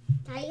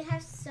 Now you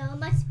have so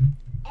much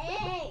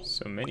eggs.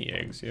 So many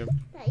eggs, yep.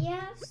 Now you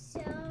have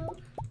so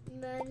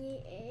many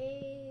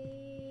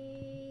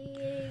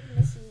egg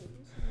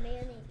machines.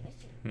 Mayonnaise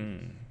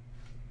machines.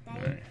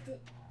 Alright.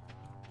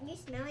 You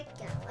smell like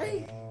gum.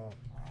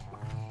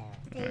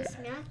 Do you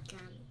smell like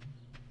gum?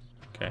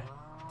 Okay.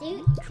 Do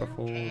you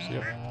Truffles,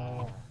 yep.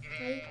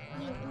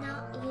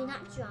 You're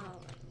not drawing.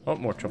 Oh,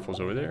 more truffles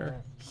over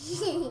there.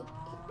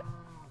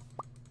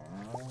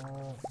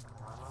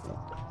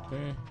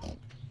 Okay.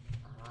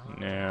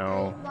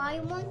 Now. Why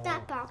you want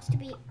that box to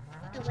be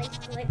the way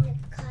the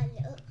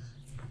color?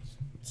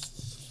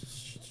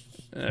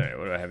 Alright,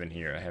 what do I have in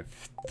here? I have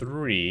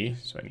 3,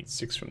 so I need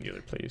 6 from the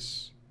other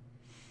place.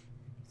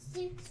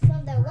 6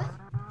 from the what?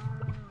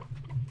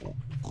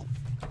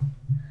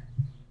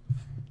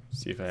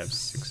 See if I have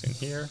 6 in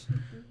here.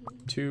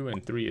 2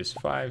 and 3 is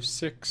 5,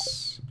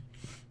 6.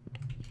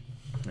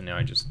 And now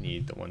I just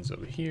need the ones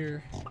over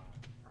here.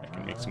 I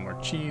can make some more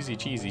cheesy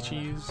cheese.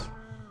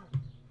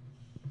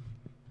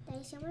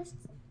 There's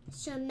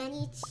so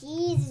many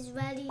cheese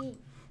ready.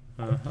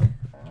 Uh-huh.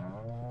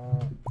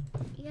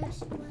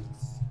 Yes,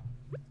 what's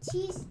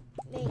cheese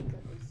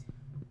makers?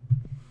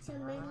 So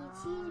many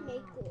cheese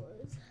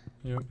makers.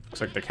 Yep.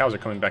 Looks like the cows are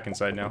coming back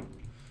inside now.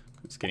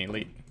 It's getting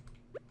late.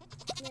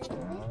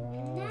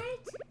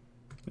 Midnight?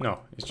 No,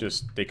 it's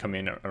just they come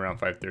in around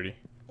 5:30.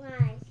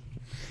 Why?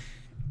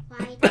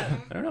 Why?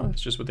 I don't know.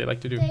 It's just what they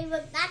like to do. They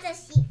look not a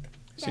sheep.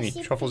 See any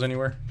truffles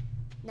anywhere?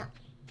 No.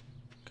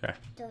 Okay.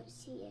 Don't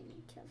see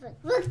any truffles.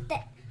 Look,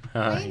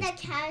 one of the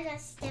cows are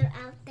still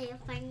out there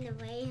finding the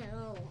way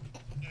home.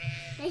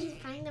 They can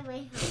find the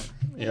way home.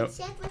 Yep.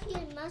 They check with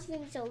your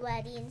mushrooms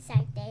already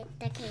inside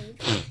the cave.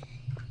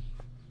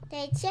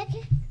 They check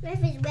if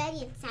it's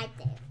ready inside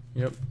there.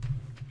 Yep.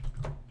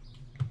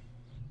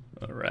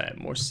 Alright,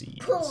 more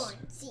seeds.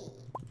 Corn seeds.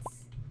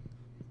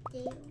 I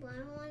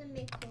want to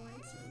make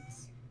corn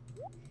seeds.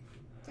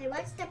 So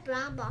what's the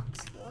brown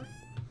box for?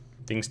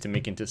 Things to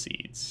make into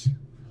seeds.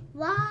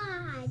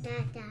 Why,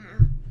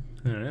 Dada?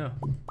 I don't know.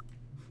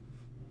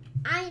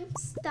 I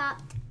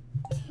stopped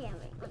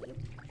caring on you.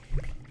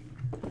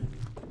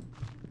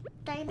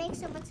 They make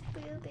so much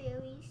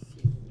blueberry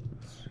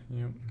seeds.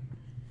 Yep.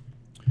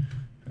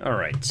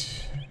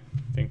 Alright.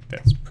 I think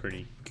that's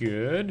pretty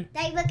good.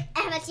 They look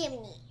at a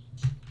chimney.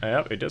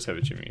 Yep, it does have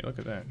a chimney. Look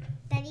at that.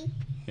 Daddy?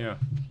 Yeah.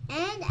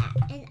 And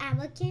in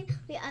our game,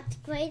 we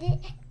upgraded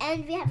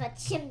and we have a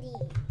chimney.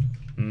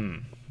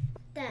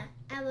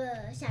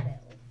 Our shovel.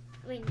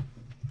 I mean,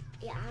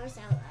 yeah, our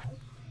shovel.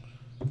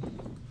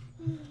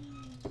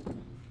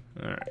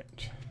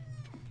 Alright.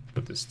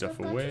 Put this stuff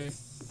We're away. going to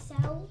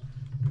sell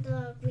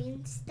the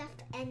green stuff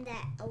and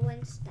the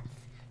orange stuff.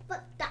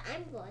 But the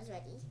iron ball is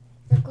ready.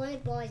 The golden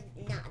ball is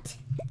not.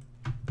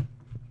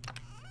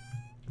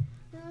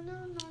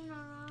 No.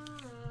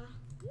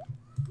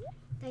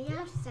 They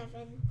have 7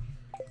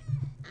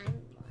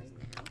 iron balls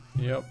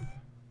now. Yep.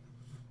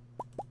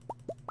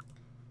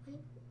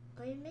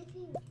 Are you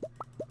making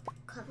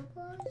couple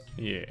balls?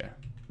 Yeah.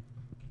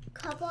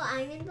 Couple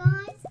iron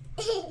balls?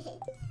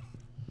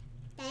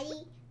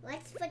 Daddy,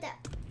 what's for the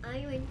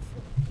iron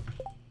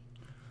food?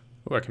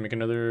 Oh, I can make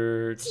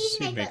another Cheese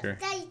seed maker. maker.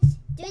 Daddy,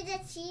 do the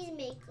cheese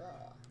maker.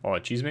 Oh, a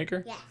cheese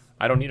maker? Yes.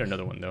 I don't need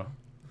another one though.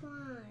 Why?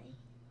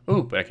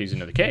 Oh, but I can use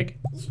another keg.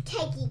 You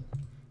cakey.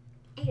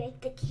 I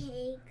like the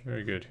cake.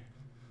 Very good.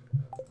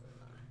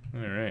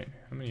 Alright.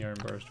 How many iron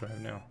bars do I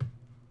have now?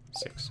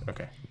 6.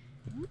 Okay.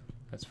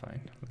 That's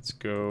fine. Let's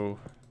go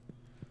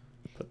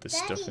put this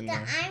Daddy, stuff in the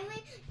there.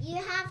 iron, you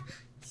have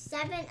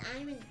 7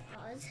 iron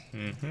balls.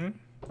 Mm-hmm.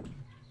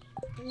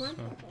 And 1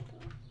 So. purple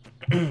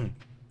ball.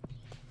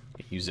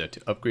 Use that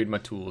to upgrade my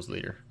tools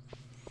later.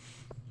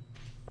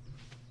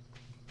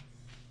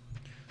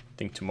 I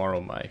think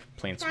tomorrow my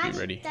plants will be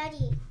ready.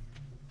 Daddy,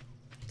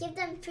 give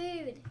them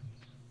food.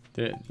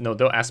 No,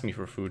 they'll ask me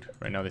for food.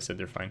 Right now they said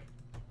they're fine.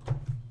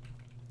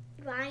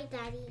 Why,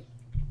 Daddy?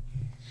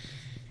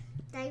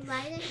 Daddy,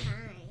 why are they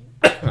fine?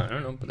 I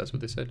don't know, but that's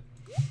what they said.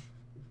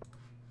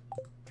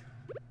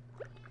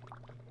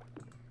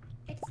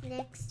 It's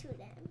next to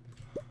them.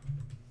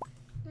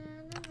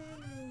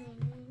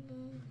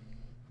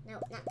 No,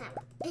 not that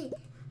one.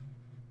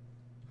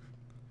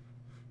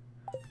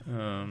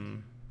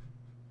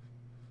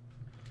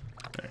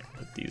 Alright,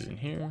 put these in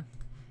here.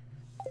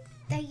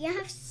 Daddy, you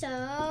have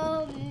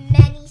so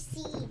many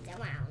seeds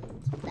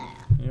around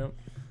there. Yep,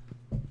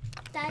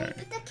 Daddy, Alright.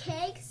 put the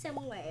cake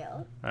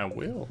somewhere. I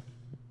will.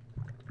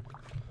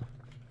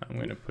 I'm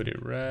gonna put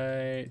it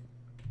right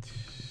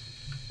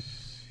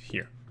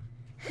here.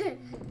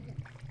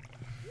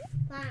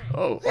 Why?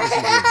 Oh,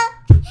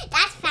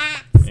 That's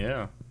fast.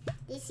 yeah.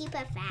 They're super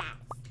fast.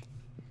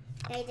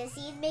 Like the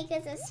seed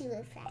makers are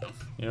super fast.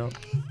 Yep.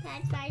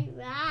 That's why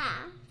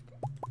rough.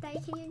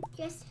 Like, can you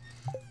just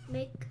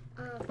make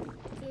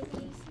baby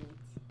seeds?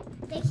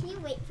 Like, can you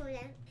wait for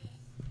them?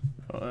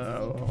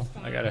 Well,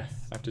 I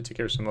have to take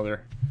care of some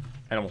other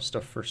animal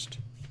stuff first.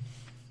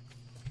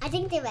 I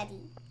think they're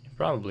ready.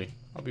 Probably.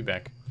 I'll be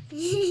back. The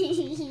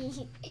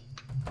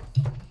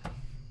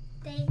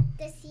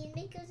seed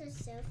makers are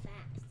so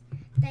fast.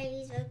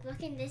 They just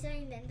working this way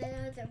and then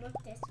they'll work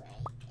this way.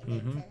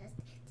 And then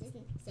just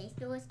say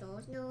snore.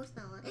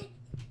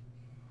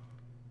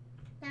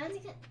 Now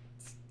it's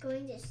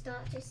going to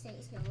start to say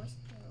snore.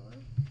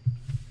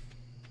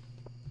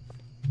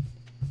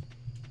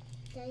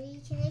 Daddy,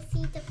 can I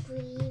see the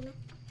green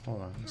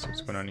Hold on, let's see house?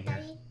 what's going on here.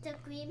 Daddy, the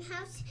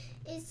greenhouse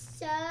is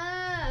so...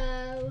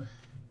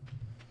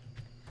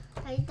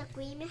 Daddy, the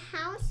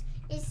greenhouse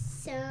is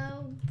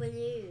so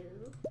blue.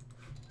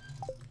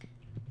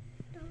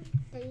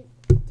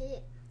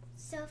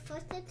 So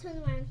first they turn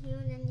around here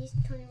and then you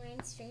turn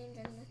around straight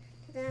and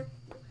then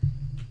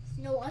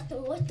snore.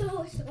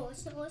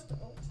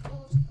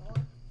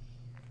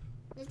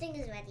 This thing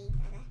is ready,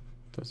 Dada.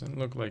 Doesn't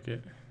look like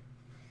it.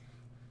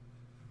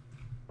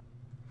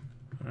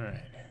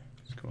 Alright,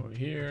 let's go over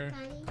here.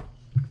 Daddy,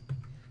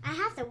 I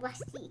have the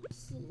rusty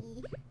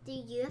key. Do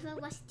you have a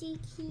rusty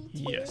key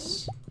too?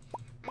 Yes.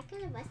 I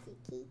got a rusty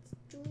key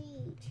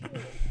too.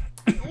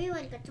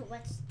 Everyone got a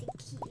rusty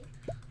key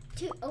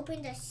to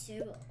open the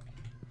sewer.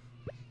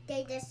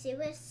 The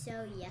sewer is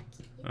so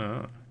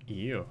yucky.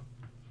 Ew.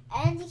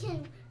 And you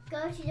can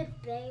go to the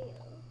barrel.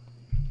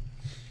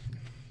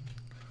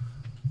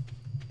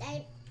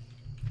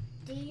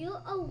 Do you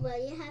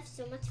already have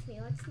so much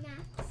field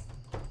snacks?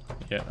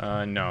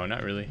 Yeah, no,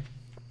 not really.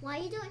 Why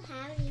you don't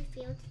have any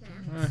field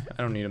snacks?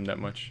 I don't need them that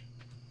much.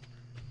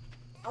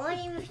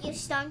 Only if you're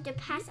starting to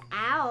pass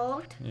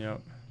out.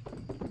 Yep.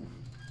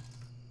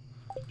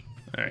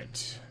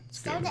 Alright.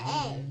 So the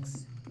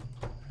eggs.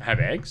 I have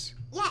eggs?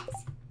 Yes.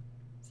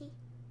 See?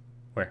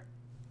 Where?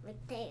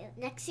 Right there,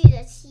 next to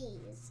the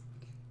cheese.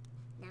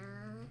 No,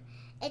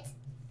 it's...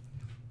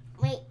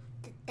 Wait.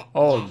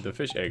 Oh, yeah. the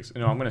fish eggs.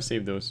 No, I'm gonna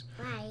save those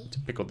Why? to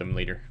pickle them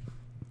later.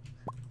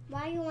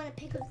 Why you want to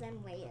pickle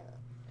them later?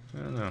 I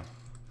don't know.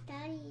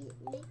 Daddy,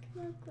 make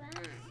more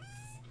grass.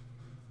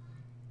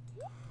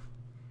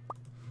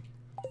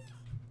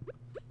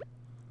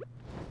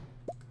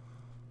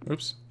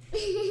 Oops.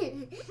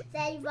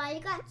 Daddy, why you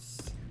got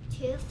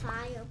 2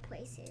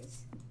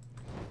 fireplaces?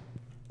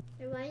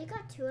 Why you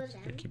got 2 of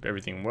them? Gotta keep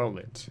everything well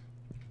lit.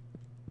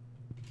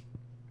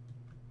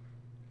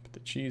 Put the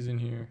cheese in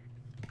here.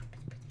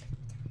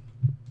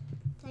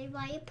 Daddy,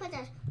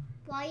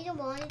 why you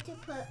wanted to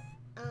put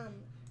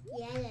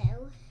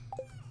yellow?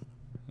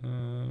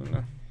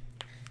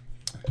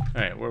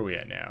 Alright, where are we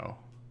at now?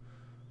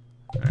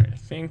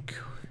 think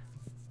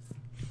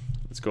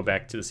let's go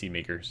back to the seed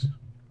makers.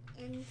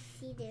 And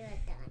see they're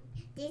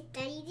done.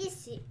 Daddy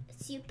is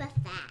super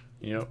fat.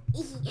 Yep.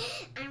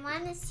 I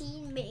want a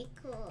seed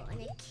maker and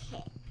a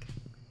cake.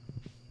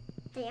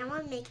 But I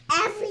want to make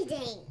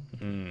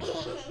everything.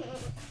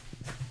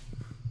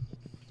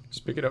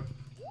 Just pick it up.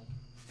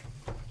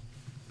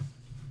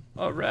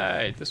 All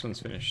right, this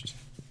one's finished.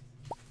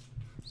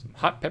 Some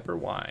hot pepper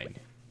wine.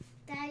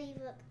 Daddy,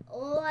 look,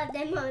 all of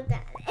them are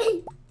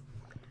done.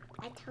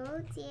 I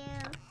told you.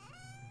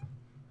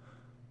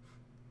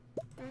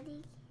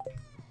 Daddy,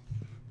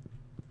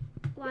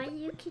 why do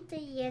you keep the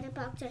yellow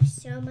box? There's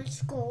so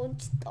much gold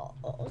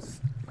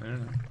stars. I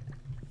don't know.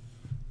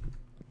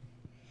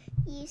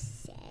 You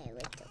say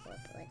with the wobble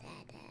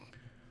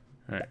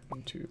that. All right,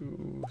 1,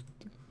 2,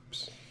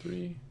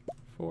 3,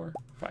 4,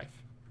 5.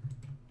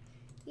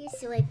 You're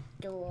so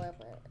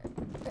adorable.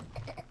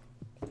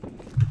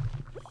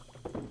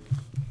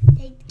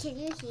 Hey, can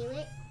you hear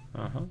it?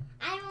 Uh-huh.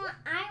 I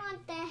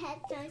want the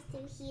headphones to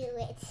hear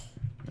it.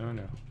 Oh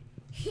no.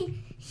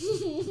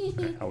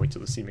 Okay, I'll wait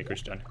till the seed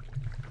maker's done.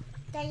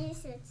 Daddy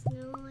said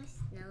snore.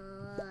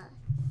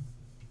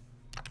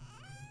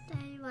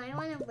 Daddy, why do I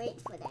want to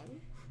wait for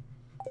them?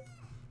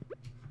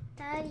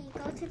 Daddy,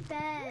 go to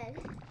bed.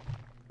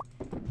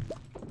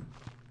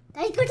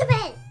 Daddy, go to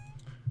bed.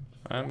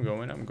 I'm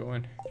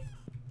going.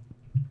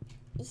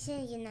 You sure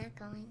you're not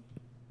going?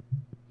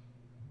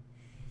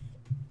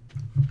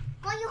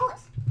 Go on your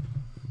horse.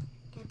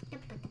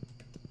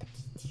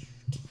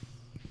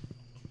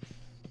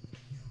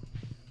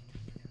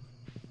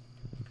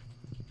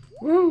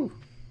 Woo!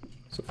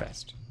 So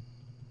fast.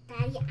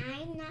 Daddy,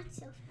 I'm not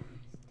so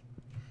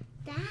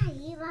fast.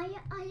 Daddy, why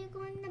are you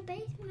going in the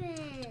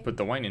basement? Put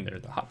the wine in there,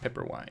 the hot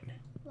pepper wine.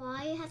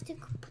 Why you have to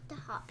put the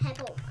hot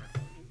pepper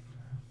wine?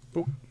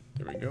 Boop.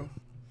 There we go.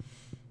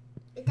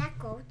 Is that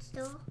gold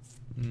star?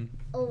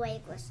 Or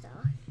regular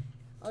star?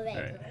 Or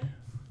regular? Right.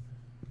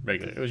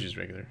 Regular. It was just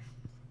regular.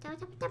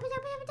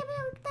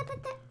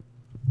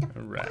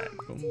 Alright.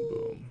 Boom,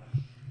 boom.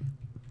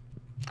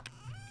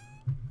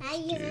 Now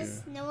you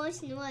just snore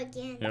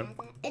again. Yep.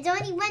 It's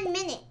only 1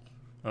 minute.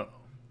 Uh-oh.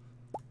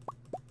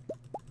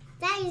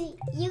 Daddy,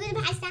 you're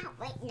gonna pass out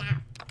right now.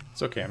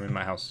 It's okay. I'm in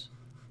my house.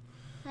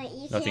 Wait,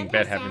 you Nothing can't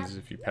bad pass happens out?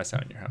 if you pass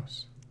out in your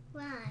house.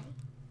 Why?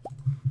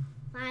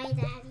 Why,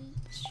 Daddy?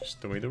 It's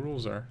just the way the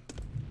rules are.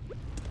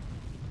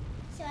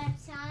 So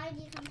outside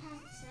you can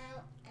pass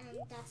out, and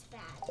that's bad,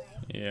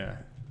 right? Yeah.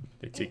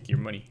 They take your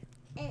money.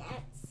 And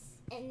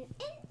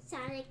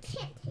inside I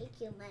can't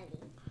take your money.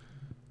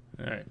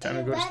 Alright, time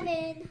to go to sleep.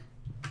 11.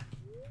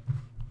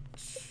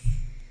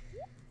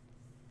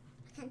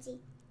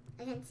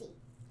 I can't see.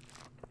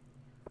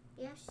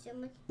 You have so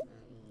much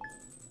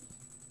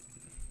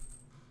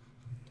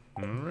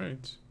money.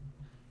 Alright.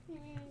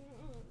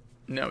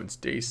 Now it's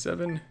day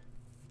 7.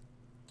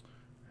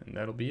 And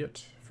that'll be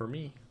it for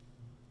me.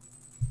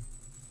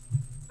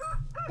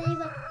 Babe,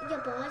 your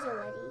ball's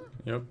already.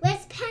 Yep.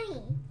 Where's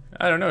Penny?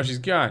 I don't know. She's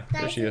gone.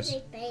 There That's she is. a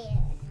big bear.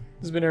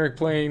 This has been Eric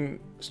playing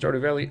Stardew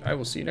Valley. I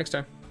will see you next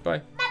time.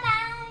 Bye.